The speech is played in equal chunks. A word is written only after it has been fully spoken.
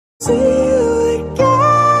See you again.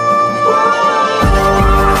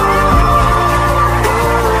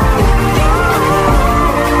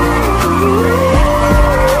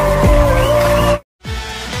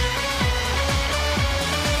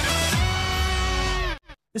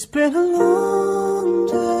 It's been a long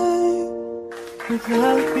day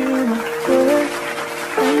without you, my friend,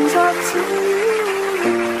 and I'll tell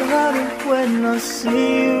you about it when I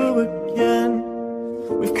see you again.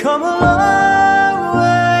 We've come a long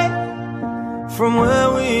way from where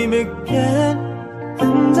we began,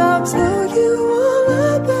 and I'll tell you all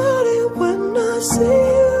about it when I see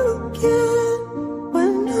you again.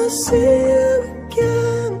 When I see you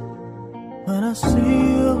again. When I see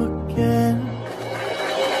you again.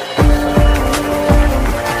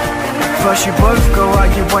 First you both go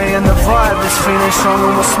out your way and the vibe is feeling strong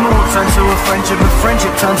and we're small. Turn to a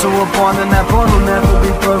friendship turn to a bond, and that bond will never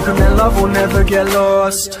be broken, their love will never get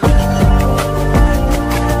lost.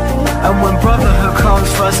 And when brotherhood comes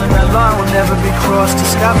first and that line will never be crossed,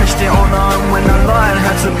 established it on our own when that line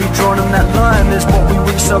had to be drawn, and that line is what we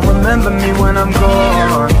reach, so remember me when I'm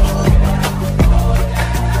gone.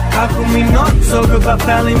 How can we not talk about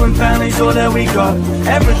family when family's all that we got?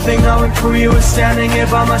 Everything I went through, you were standing here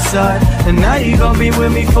by my side, and now you gon' be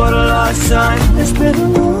with me for the last time. It's been a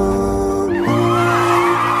long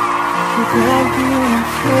night without you, my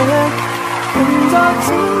friend, and I'll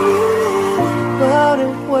tell you about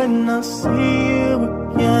it when I see you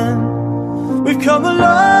again. We've come a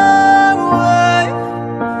long way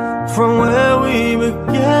from where we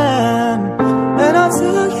began, and I'll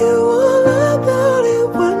tell you all about it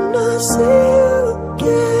when I see you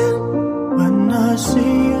again. When I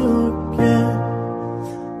see you again.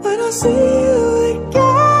 When I see you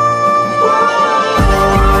again.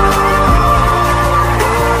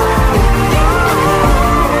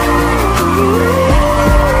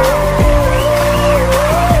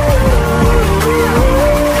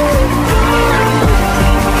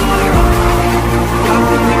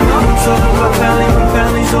 Talk about family when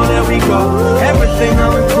family's all that we got. Everything I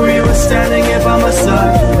went through, you were standing here by my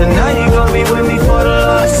side, and now you gon' be with me for the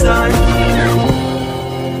last time.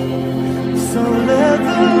 So let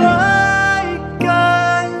the light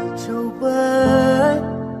guide your way.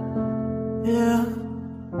 Yeah.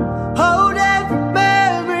 Hold every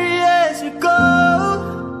memory as you go,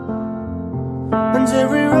 and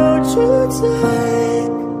every road you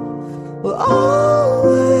take will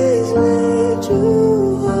always lead you.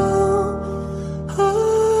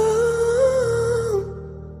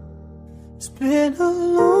 It's been a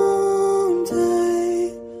long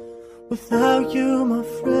day without you, my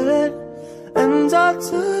friend, and I'll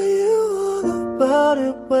tell you all about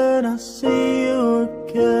it when I see you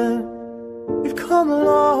again. We've come a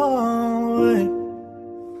long way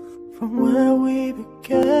from where we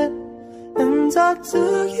began, and I'll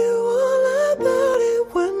tell you all